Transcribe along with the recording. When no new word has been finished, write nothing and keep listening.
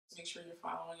Make sure you're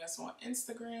following us on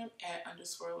Instagram at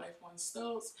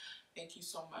 _LifeOnStilts. Thank you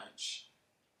so much.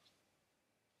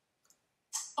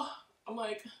 Oh, I'm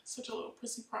like such a little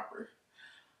prissy proper.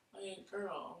 Like,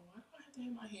 girl, why do I have to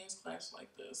have my hands clasped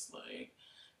like this? Like,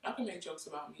 y'all can make jokes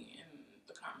about me in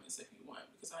the comments if you want,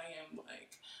 because I am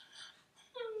like,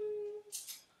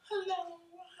 hello,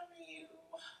 how are you?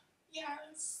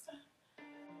 Yes.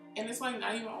 And it's like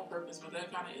not even on purpose, but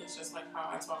that kind of is just like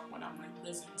how I talk when I'm like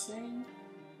presenting.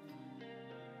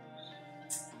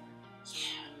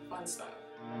 Yeah, fun stuff.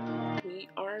 We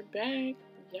are back.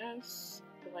 Yes,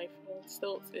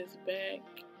 LifeOnStilts is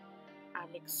back.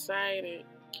 I'm excited.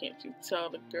 Can't you tell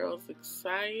the girl's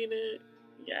excited?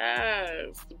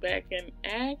 Yes, back in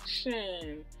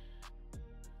action.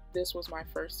 This was my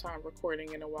first time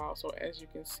recording in a while, so as you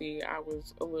can see, I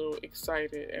was a little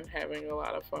excited and having a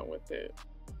lot of fun with it.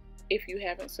 If you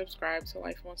haven't subscribed to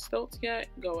LifeOnStilts yet,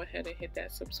 go ahead and hit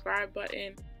that subscribe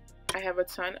button. I have a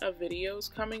ton of videos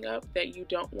coming up that you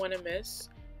don't want to miss,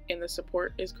 and the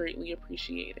support is greatly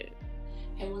appreciated.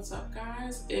 Hey, what's up,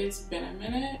 guys? It's been a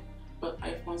minute, but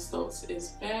LifeOnStilts is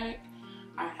back.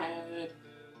 I had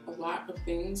a lot of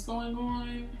things going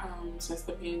on since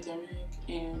the pandemic,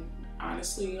 and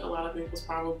honestly, a lot of it was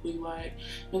probably like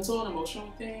mental and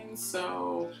emotional things,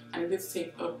 so I needed to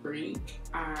take a break.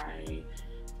 I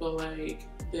feel like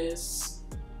this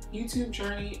YouTube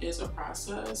journey is a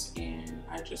process, and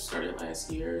I just started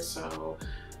last year, so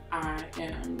I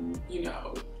am, you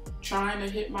know, trying to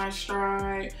hit my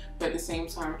stride, but at the same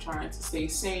time trying to stay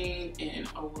sane in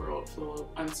a world full of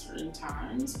uncertain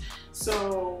times.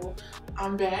 So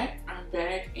I'm back,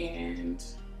 and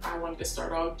I wanted to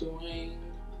start off doing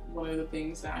one of the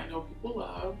things that I know people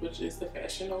love, which is the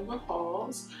Fashion Nova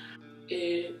hauls.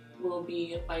 It will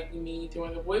be like me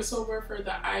doing a voiceover for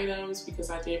the items, because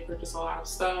I did purchase a lot of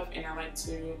stuff, and I like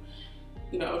to,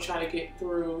 you know, try to get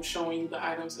through showing you the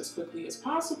items as quickly as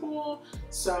possible.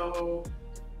 So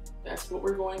that's what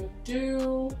we're going to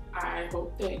do. I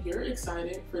hope that you're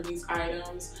excited for these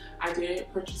items. I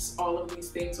did purchase all of these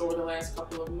things over the last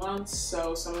couple of months,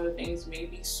 so some of the things may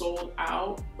be sold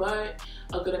out, but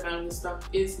a good amount of the stuff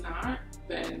is not.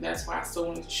 And that's why I still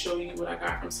wanted to show you what I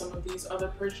got from some of these other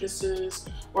purchases,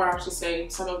 or I should say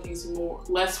some of these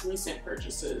less recent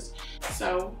purchases.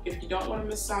 So if you don't want to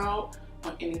miss out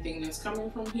on anything that's coming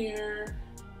from here,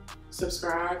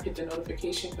 subscribe, hit the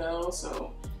notification bell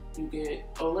so you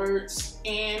get alerts,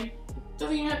 and it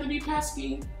doesn't even have to be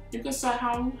pesky. You can set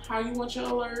how you want your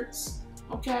alerts,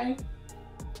 okay?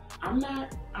 I'm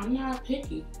not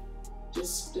picky.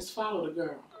 Just follow the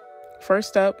girl.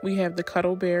 First up, we have the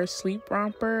Cuddle Bear Sleep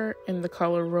Romper in the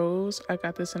color Rose. I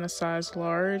got this in a size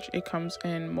large. It comes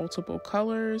in multiple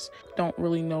colors. Don't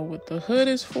really know what the hood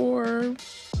is for,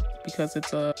 because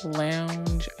it's a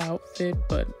lounge outfit,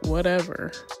 but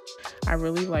whatever. I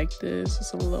really like this.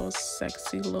 It's a little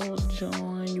sexy little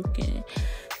joint. You can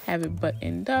have it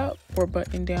buttoned up or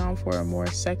buttoned down for a more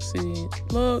sexy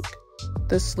look.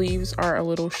 The sleeves are a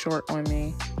little short on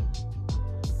me.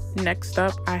 Next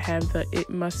up, I have the It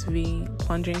Must Be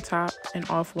Plunging top in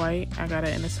off-white. I got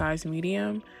it in a size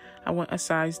medium. I went a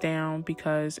size down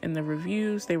because in the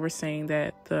reviews they were saying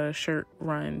that the shirt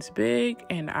runs big,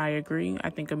 and I agree. I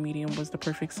think a medium was the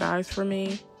perfect size for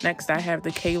me. Next, I have the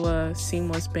Kayla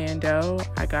Seamless Bandeau.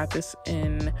 I got this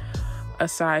in a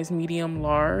size medium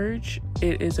large.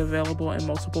 It is available in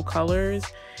multiple colors.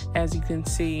 As you can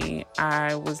see,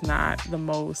 I was not the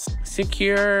most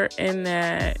secure in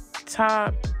that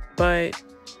top, but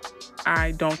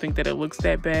I don't think that it looks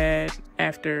that bad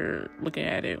after looking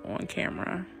at it on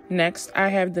camera. Next, I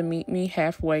have the Meet Me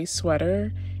Halfway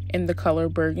sweater in the color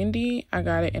Burgundy. I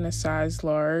got it in a size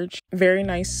large. Very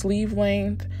nice sleeve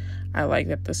length. I like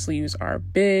that the sleeves are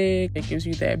big. It gives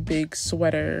you that big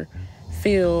sweater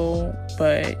feel,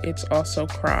 but it's also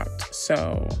cropped.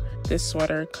 So this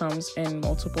sweater comes in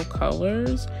multiple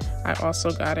colors. I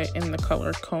also got it in the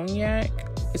color Cognac.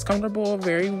 It's comfortable,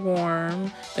 very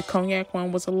warm. The Cognac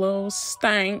one was a little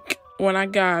stank when I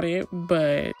got it,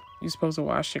 but you're supposed to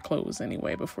wash your clothes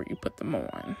anyway before you put them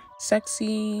on.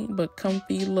 Sexy but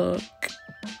comfy look.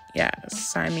 Yes,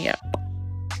 sign me up.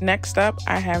 Next up,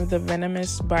 I have the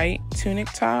Venomous Bite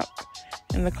tunic top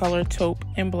in the color Taupe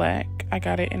and black. I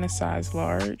got it in a size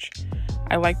large.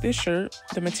 I like this shirt.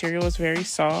 The material is very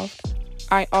soft.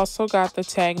 I also got the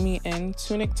Tag Me In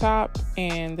tunic top,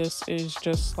 and this is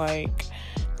just like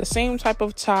the same type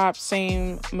of top,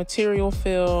 same material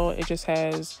feel. It just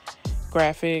has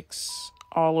graphics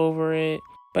all over it.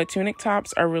 But tunic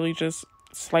tops are really just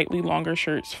slightly longer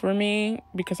shirts for me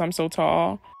because I'm so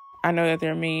tall. I know that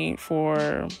they're made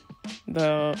for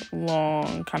the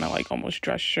long kind of like almost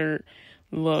dress shirt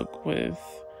look with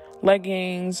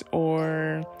leggings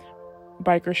or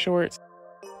biker shorts.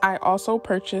 I also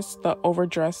purchased the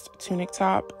Overdressed tunic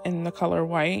top in the color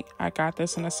white. I got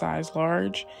this in a size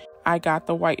large. I got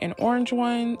the white and orange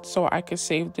one so I could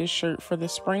save this shirt for the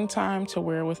springtime to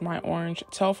wear with my orange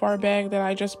Telfar bag that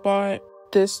I just bought.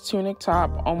 This tunic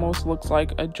top almost looks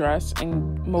like a dress,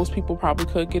 and most people probably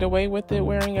could get away with it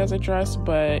wearing as a dress,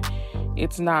 but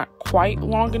it's not quite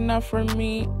long enough for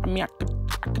me. I mean,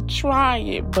 I could try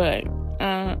it, but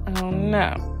I don't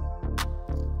know.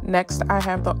 Next, I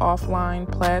have the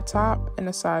offline plaid top in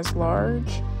a size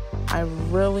large. I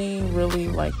really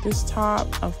like this top.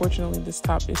 Unfortunately, this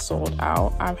top is sold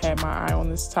out. I've had my eye on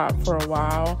this top for a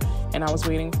while and I was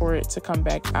waiting for it to come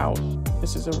back out.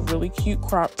 This is a really cute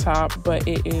crop top, but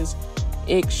it is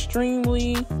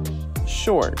extremely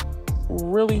short.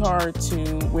 Really hard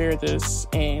to wear this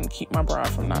and keep my bra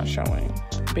from not showing.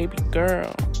 Baby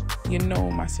girl, you know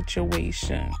my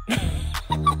situation.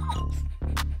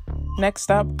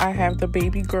 Next up, I have the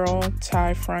baby girl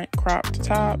tie front cropped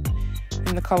top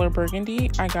in the color Burgundy.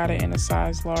 I got it in a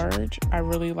size large. I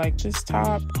really like this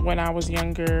top. When I was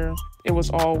younger, it was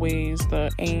always the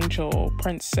angel,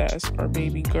 princess, or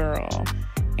baby girl.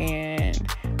 And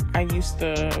I used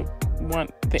to want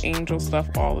the angel stuff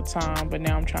all the time, but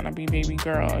now I'm trying to be baby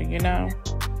girl, you know?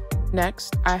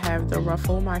 Next, I have the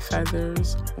Ruffle My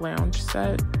Feathers lounge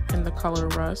set in the color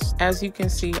Rust. As you can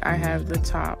see, I have the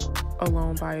top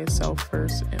alone by itself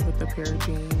first and with a pair of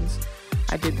jeans.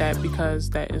 I did that because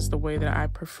that is the way that I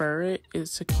prefer it.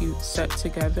 It's a cute set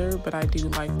together, but I do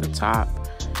like the top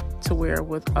to wear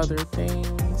with other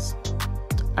things.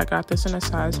 I got this in a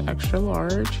size extra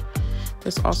large.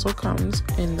 This also comes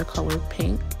in the color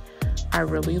pink. I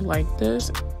really like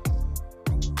this.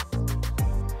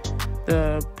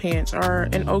 The pants are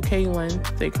an okay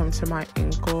length. They come to my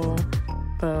ankle.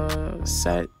 The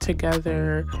set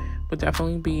together would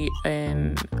definitely be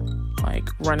in like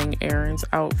running errands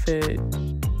outfit.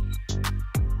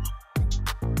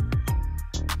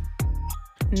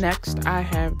 Next, I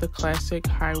have the classic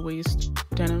high-waist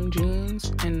denim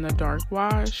jeans in the dark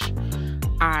wash.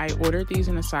 I ordered these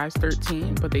in a size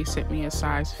 13, but they sent me a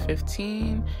size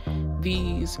 15.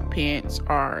 These pants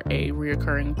are a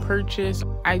reoccurring purchase.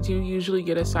 I do usually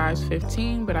get a size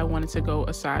 15, but I wanted to go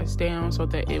a size down so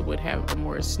that it would have a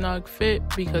more snug fit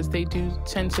because they do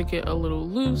tend to get a little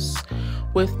loose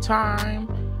with time,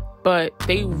 but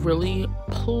they really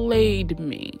played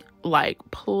me,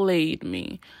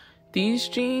 These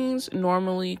jeans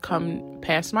normally come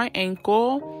past my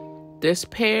ankle. This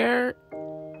pair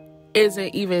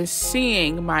isn't even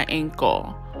seeing my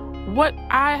ankle.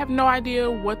 I have no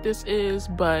idea what this is,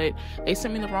 but they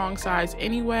sent me the wrong size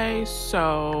anyway,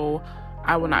 so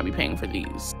I will not be paying for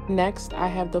these. Next, I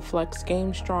have the Flex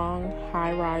Game Strong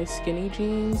high-rise skinny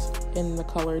jeans in the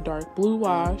color dark blue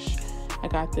wash. I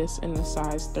got this in the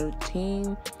size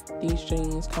 13. These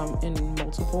jeans come in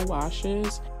multiple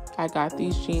washes. I got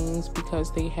these jeans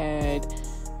because they had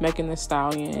Megan Thee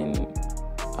Stallion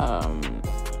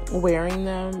wearing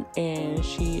them, and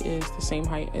she is the same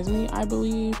height as me, I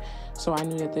believe, so I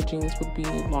knew that the jeans would be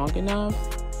long enough.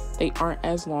 They aren't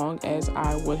as long as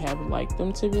I would have liked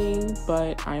them to be,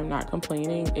 but I am not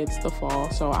complaining. It's the fall,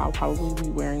 so I'll probably be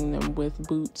wearing them with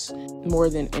boots more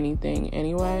than anything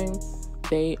anyway.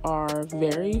 They are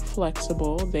very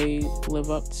flexible. They live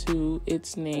up to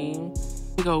its name.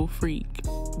 Big old freak,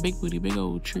 big booty, big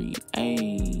old treat.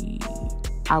 Hey,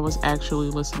 I was actually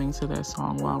listening to that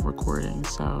song while recording,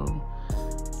 so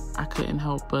I couldn't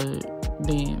help but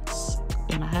dance,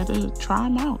 and I had to try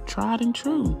them out, tried and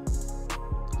true.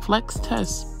 Flex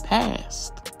test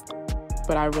passed.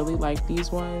 But I really like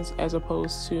these ones as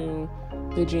opposed to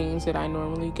the jeans that I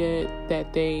normally get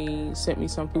that they sent me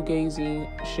some fugazi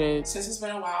shit. Since it's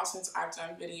been a while since I've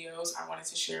done videos, I wanted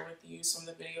to share with you some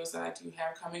of the videos that I do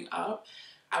have coming up.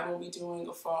 I will be doing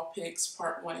a fall picks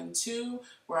part 1 and 2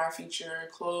 where I feature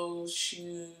clothes,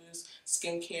 shoes,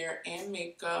 skincare, and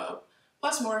makeup,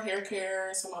 plus more hair care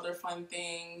and some other fun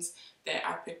things that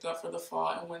I picked up for the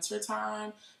fall and winter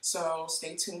time. So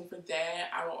stay tuned for that.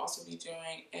 I will also be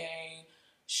doing a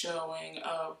showing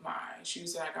of my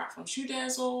shoes that I got from Shoe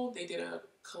Dazzle. They did a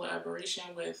collaboration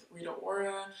with Rita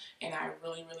Ora, and I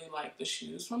really like the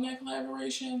shoes from that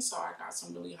collaboration, so I got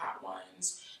some really hot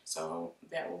ones. So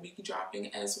that will be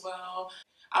dropping as well.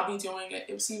 I'll be doing an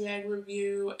Ipsy bag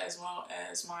review as well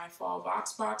as my fall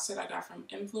Vox box that I got from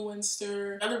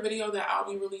Influencer. Another video that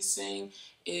I'll be releasing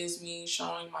is me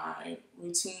showing my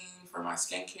routine for my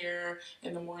skincare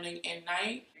in the morning and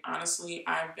night. Honestly,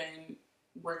 I've been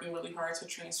working really hard to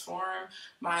transform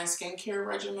my skincare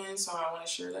regimen, so I want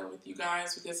to share that with you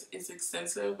guys because it's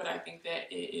extensive, but I think that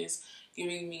it is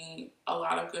giving me a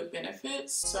lot of good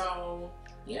benefits. So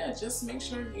yeah, just make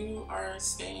sure you are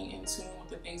staying in tune with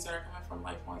the things that are coming from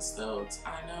LifeOnStilts.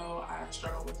 I know I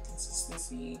struggle with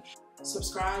consistency.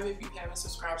 Subscribe if you haven't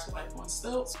subscribed to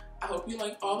LifeOnStilts. I hope you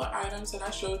like all the items that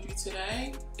I showed you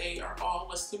today. They are all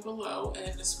listed below in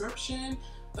the description.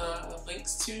 The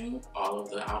links to all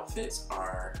of the outfits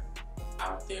are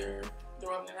out there.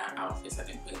 Well, they're not outfits, I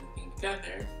didn't put anything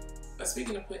together. But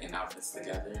speaking of putting outfits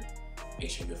together,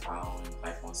 make sure you're following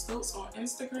LifeOnStilts on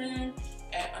Instagram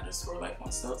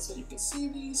 @_LifeOnStilts so you can see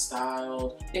these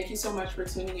styled. Thank you so much for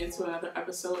tuning in to another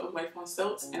episode of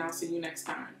LifeOnStilts, and I'll see you next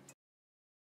time.